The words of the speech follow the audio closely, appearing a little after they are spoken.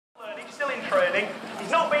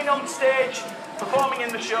on stage, performing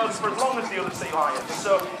in the shows for as long as the other sea lions.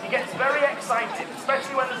 So he gets very excited,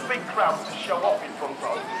 especially when there's big crowds to show off in front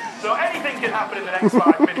of. So anything can happen in the next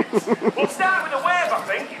 5 minutes. We'll start with a wave, I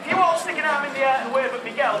think. If you all stick an arm in the air and wave at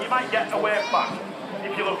Miguel, you might get a wave back,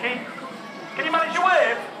 if you're lucky. Can you manage a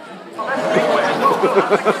wave? Oh, that's a big wave. Well,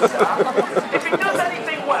 that's a good start. If he does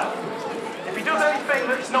anything well, if he does anything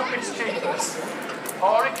that's not mischievous,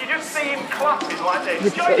 or if you just see him clapping like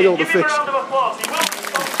this, join in, give him a round of applause. He will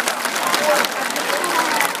respond to that. You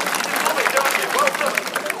just love it, don't you? Well done.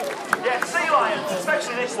 Yeah, sea lions,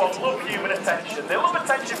 especially this one, love human attention. They love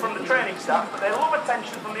attention from the training staff, but they love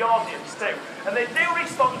attention from the audience too. And they do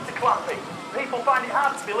respond to clapping. People find it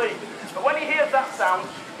hard to believe. But when he hears that sound,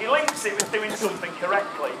 he links it with doing something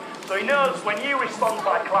correctly. So he knows when you respond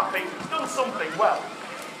by clapping, he's done something well.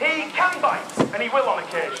 He can bite, and he will on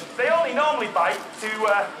occasion. They only normally bite to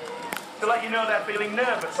let you know they're feeling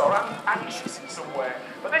nervous or anxious in some way.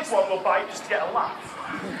 But this one will bite just to get a laugh.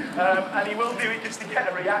 And he will do it just to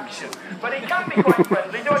get a reaction. But he can be quite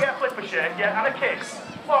friendly. Do I get a flipper shake? Yeah, and a kiss.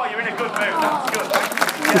 Oh, you're in a good mood. That's good.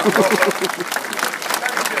 Yeah,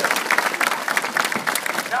 very good.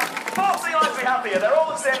 Now, the 4 sea lions we have here, they're all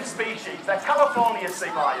the same species. They're California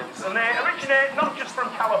sea lions. And they originate not just from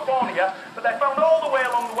California, but they're found all the way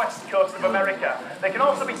along the west coast of America. They can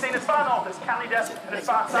also be seen as far north as Canada and as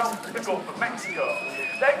far south as the Gulf of Mexico.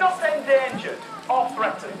 They're not endangered or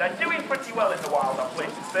threatened. They're doing pretty well in the wild, I'm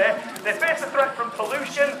pleased to say. They face a threat from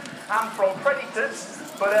pollution and from predators,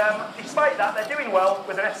 but despite that, they're doing well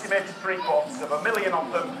with an estimated 750,000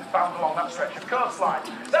 of them found along that stretch of coastline.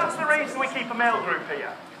 That's the reason we keep a male group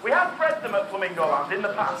here. We have bred them at Flamingo Land in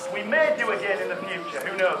the past. We may do again in the future,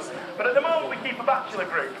 who knows? But at the moment, we keep a bachelor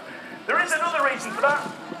group. There is another reason for that.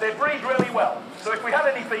 They breed really well. So if we had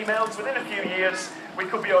any females within a few years, we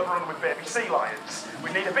could be overrun with baby sea lions.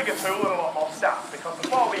 We need a bigger pool and a lot more staff, because the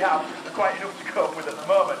 4 we have are quite enough to cope with at the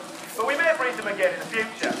moment. But we may breed them again in the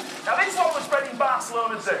future. Now this one was bred in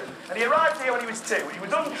Barcelona Zoo, and he arrived here when he was 2. He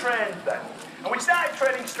was untrained then. And we started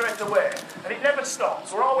training straight away, and it never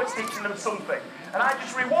stops. We're always teaching them something. And I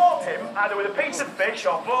just reward him either with a piece of fish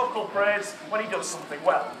or vocal praise when he does something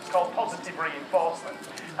well. It's called positive reinforcement.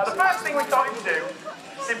 Now the first thing we taught him to do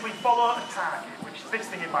is simply follow a target, which is this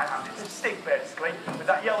thing in my hand. It's a stick basically, with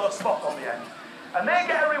that yellow spot on the end. And they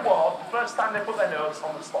get a reward the first time they put their nose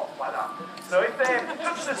on the spot, like that. So if they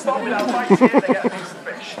touch the spot without biting it, they get a piece of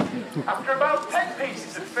fish. After about 10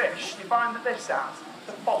 pieces of fish, you find that they start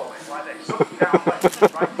to follow it like this, up, down, left,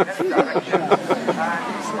 right, in any direction. And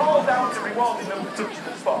it's all down to rewarding them for touching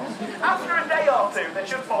the spot. After a day or 2, they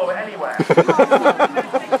should follow it anywhere. Very,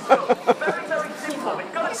 very simple. But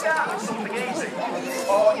you've got to start with something easy,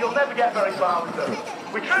 or you'll never get very far with them.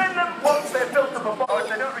 We train them once they've built up a bond. If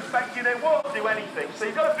they don't respect you, they won't do anything. So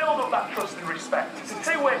you've got to build up that trust and respect. It's a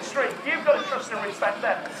two-way street. You've got to trust and respect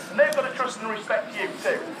them, and they've got to trust and respect you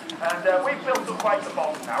too. And we've built up quite a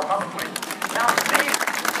bond now, haven't we? Now,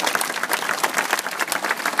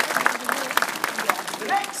 the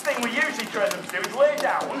next thing we usually train them to do is lay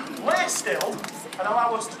down, lay still, and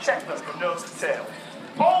allow us to check them from nose to tail.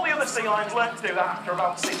 All the other sea lions learned to do that after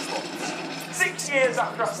about 6 months. 6 years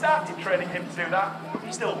after I started training him to do that,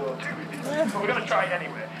 he still won't do it. But we're going to try it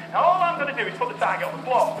anyway. Now all I'm going to do is put the target on the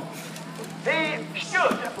floor. He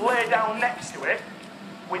should lay down next to it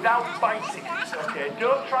without biting it, okay?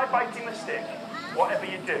 Don't try biting the stick, whatever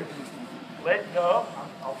you do. No,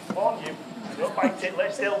 I'll warn you, don't bite it, lay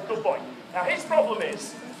still, good boy. Now his problem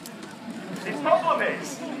is,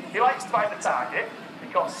 he likes to bite the target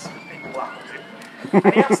because people laugh at him.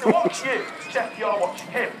 And he has to watch you to check you're watching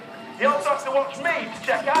him. He also has to watch me to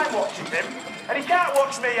check I'm watching him. And he can't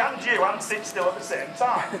watch me and you and sit still at the same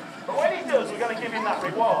time. But when he does, we're going to give him that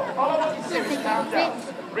reward. All I want you to do is calm down,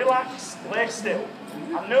 relax, lay still.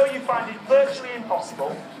 I know you find it virtually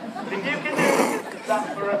impossible, but if you can do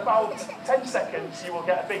that for about 10 seconds, you will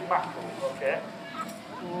get a big mackerel, okay?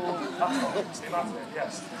 That's not it,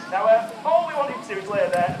 yes. Now, all we want him to do is lay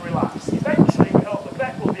there and relax. Eventually, we hope the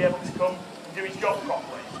vet will be able to come and do his job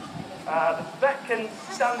properly. The vet can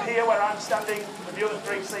stand here where I'm standing with the other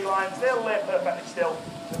 3 sea lions. They'll lay perfectly still.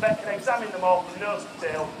 The vet can examine them all from nose to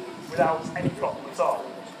tail without any problem at all.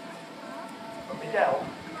 But Miguel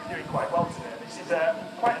is doing quite well today. This is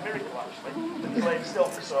quite a miracle, actually, that he's laid still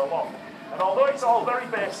for so long. And although it's all very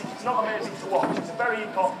basic, it's not amazing to watch. It's a very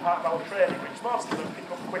important part of our training, which most of them pick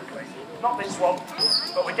up quickly. Not this one,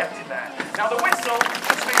 but we're getting there. Now the whistle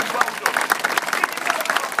just means well done.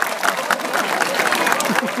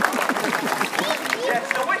 Yes,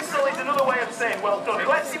 the whistle is another way of saying well done. It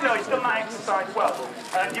lets him know he's done that exercise well.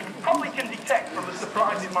 And you probably can detect detect from the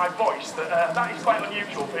surprise in my voice that that is quite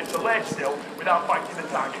unusual for him to lay still without biting the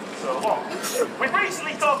target for so long. We've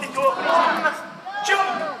recently taught him to open his mouth.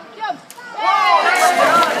 Jump! Jump! Whoa, nice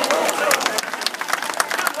try!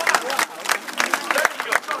 Very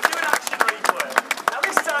good. Go on, do an action replay. Now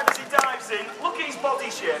this time as he dives in, look at his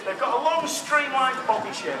body shape. They've got a long streamlined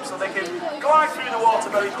body shape so they can glide through the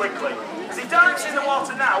water very quickly. As he dives in the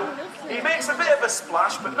water now, he makes a bit of a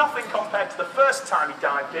splash, but nothing compared to the first time he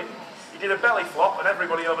dived in. He did a belly flop and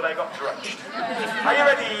everybody over there got drenched. Are you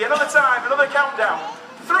ready? Another time, another countdown.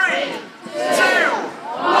 3, 2,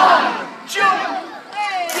 1, jump!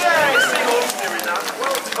 Yes, he loves doing that.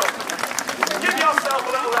 Well done. Give yourself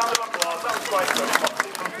a little round of applause. That was quite good. He stopped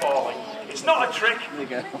it from falling. It's not a trick.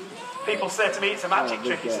 People say to me it's a magic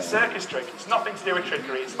trick, it's a circus trick. It's nothing to do with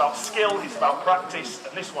trickery. It's about skill, it's about practice,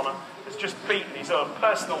 and this one has just beaten his own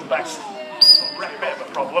personal best. A bit of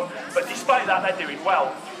a problem, but despite that, they're doing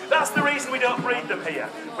well. That's the reason we don't breed them here.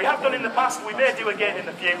 We have done in the past, we may do again in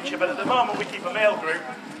the future, but at the moment we keep a male group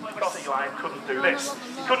because Sea Lion couldn't do this.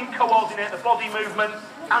 He couldn't coordinate the body movement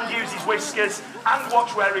and use his whiskers and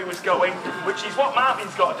watch where he was going, which is what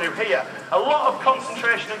Marvin's got to do here. A lot of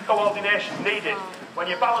concentration and coordination needed when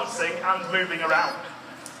you're balancing and moving around.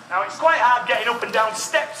 Now it's quite hard getting up and down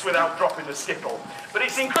steps without dropping the skittle, but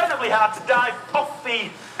it's incredibly hard to dive off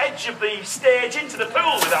the edge of the stage into the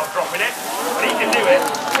pool without dropping it, but he can do it.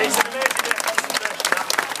 It's an amazing bit of concentration.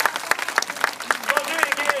 Go on, do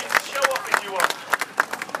it again, show off if you want.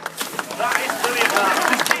 That is brilliant, that.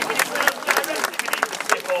 Just keeping your nose directly beneath the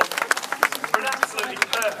skittle for an absolutely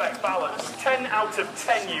perfect balance. 10 out of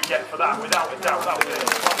 10 you get for that, without a doubt. That was it.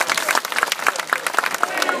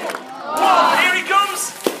 1, here he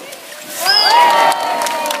comes!